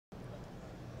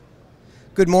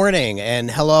Good morning and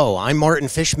hello. I'm Martin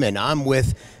Fishman. I'm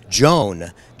with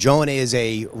Joan. Joan is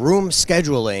a room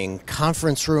scheduling,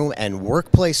 conference room, and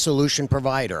workplace solution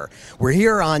provider. We're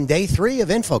here on day 3 of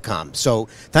InfoComm. So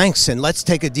thanks, and let's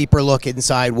take a deeper look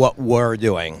inside what we're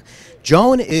doing.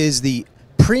 Joan is the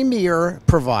premier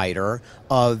provider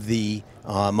of the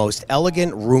most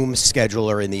elegant room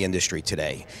scheduler in the industry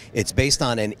today. It's based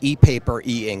on an e-paper,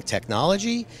 e-ink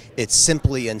technology. It's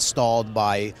simply installed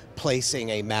by placing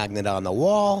a magnet on the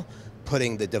wall,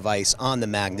 putting the device on the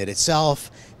magnet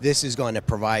itself. This is going to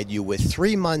provide you with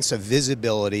 3 months of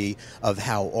visibility of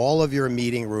how all of your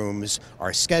meeting rooms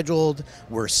are scheduled.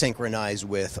 We're synchronized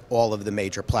with all of the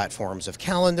major platforms of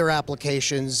calendar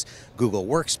applications, Google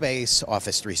Workspace,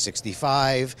 Office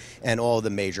 365, and all the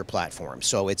major platforms.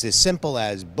 So it's as simple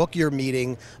as book your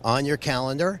meeting on your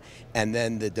calendar, and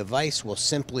then the device will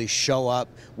simply show up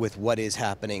with what is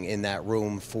happening in that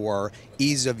room for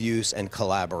ease of use and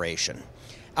collaboration.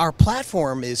 Our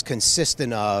platform is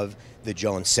consistent of the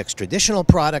Joan 6 traditional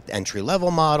product,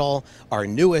 entry-level model, our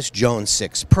newest Joan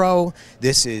 6 Pro.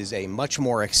 This is a much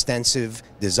more extensive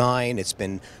design. It's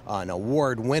been an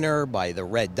award winner by the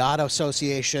Red Dot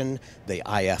Association. The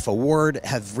IF Award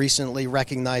have recently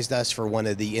recognized us for one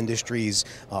of the industry's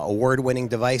award-winning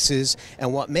devices.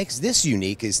 And what makes this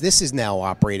unique is this is now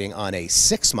operating on a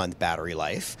 6-month battery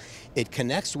life. It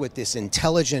connects with this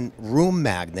intelligent room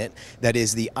magnet that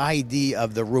is the ID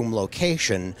of the room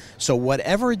location. So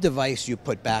whatever device you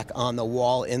put back on the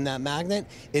wall in that magnet,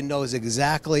 it knows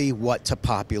exactly what to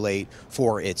populate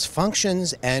for its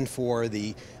functions and for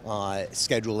the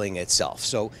scheduling itself.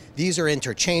 So these are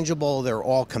interchangeable, they're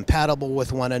all compatible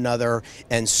with one another,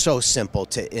 and so simple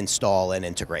to install and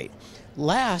integrate.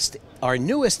 Last, our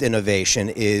newest innovation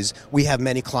is we have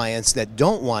many clients that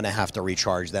don't want to have to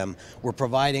recharge them. We're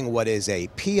providing what is a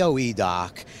PoE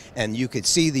dock, and you could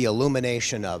see the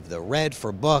illumination of the red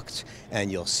for booked, and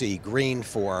you'll see green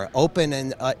for open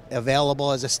and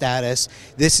available as a status.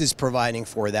 This is providing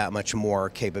for that much more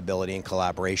capability and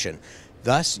collaboration.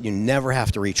 Thus, you never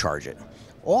have to recharge it.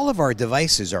 All of our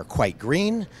devices are quite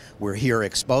green. We're here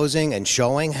exposing and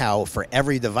showing how for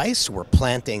every device we're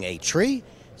planting a tree.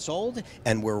 Sold,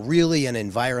 and we're really an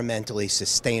environmentally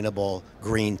sustainable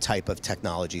green type of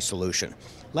technology solution.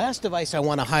 Last device I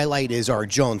want to highlight is our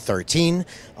Joan 13.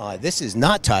 This is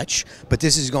not touch, but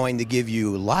this is going to give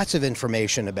you lots of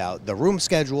information about the room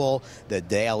schedule, the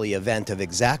daily event of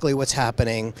exactly what's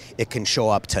happening. It can show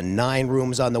up to 9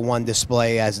 rooms on the one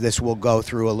display, as this will go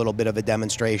through a little bit of a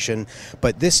demonstration.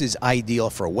 But this is ideal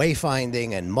for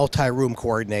wayfinding and multi-room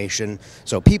coordination,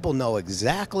 so people know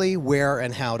exactly where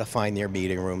and how to find their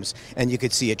meeting rooms, and you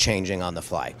could see it changing on the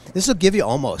fly. This will give you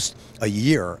almost a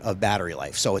year of battery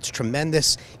life, so it's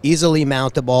tremendous, easily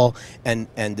mountable,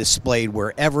 and displayed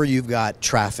wherever you've got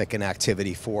traffic and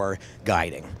activity for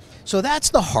guiding. So that's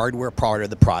the hardware part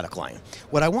of the product line.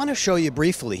 What I want to show you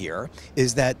briefly here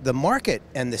is that the market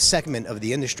and the segment of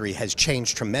the industry has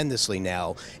changed tremendously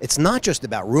now. It's not just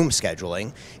about room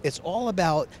scheduling, it's all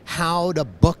about how to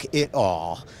book it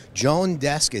all. Joan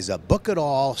Desk is a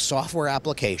book-it-all software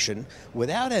application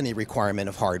without any requirement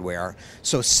of hardware.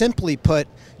 So simply put,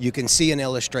 you can see an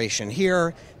illustration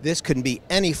here. This can be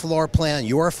any floor plan.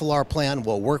 Your floor plan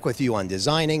will work with you on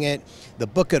designing it. The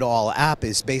Book It All app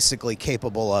is basically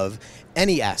capable of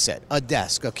any asset, a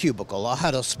desk, a cubicle, a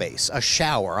huddle space, a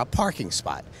shower, a parking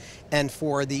spot. And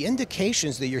for the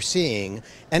indications that you're seeing,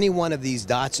 any one of these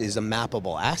dots is a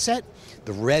mappable asset.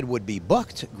 The red would be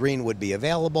booked, green would be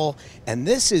available, and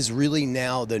this is really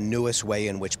now the newest way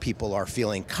in which people are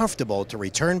feeling comfortable to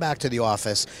return back to the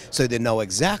office so they know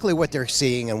exactly what they're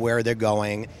seeing and where they're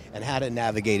going and how to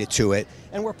navigate it to it.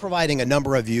 And we're providing a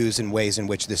number of views and ways in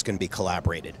which this can be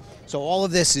collaborated. So all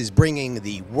of this is bringing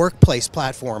the workplace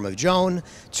platform of Joan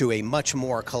to a much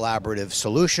more collaborative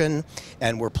solution,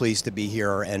 and we're pleased to be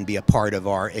here and be a part of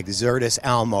our Extertis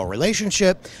Almo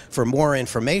relationship. For more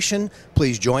information,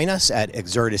 please join us at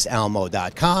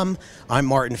extertisalmo.com. I'm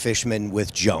Martin Fishman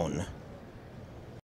with Joan.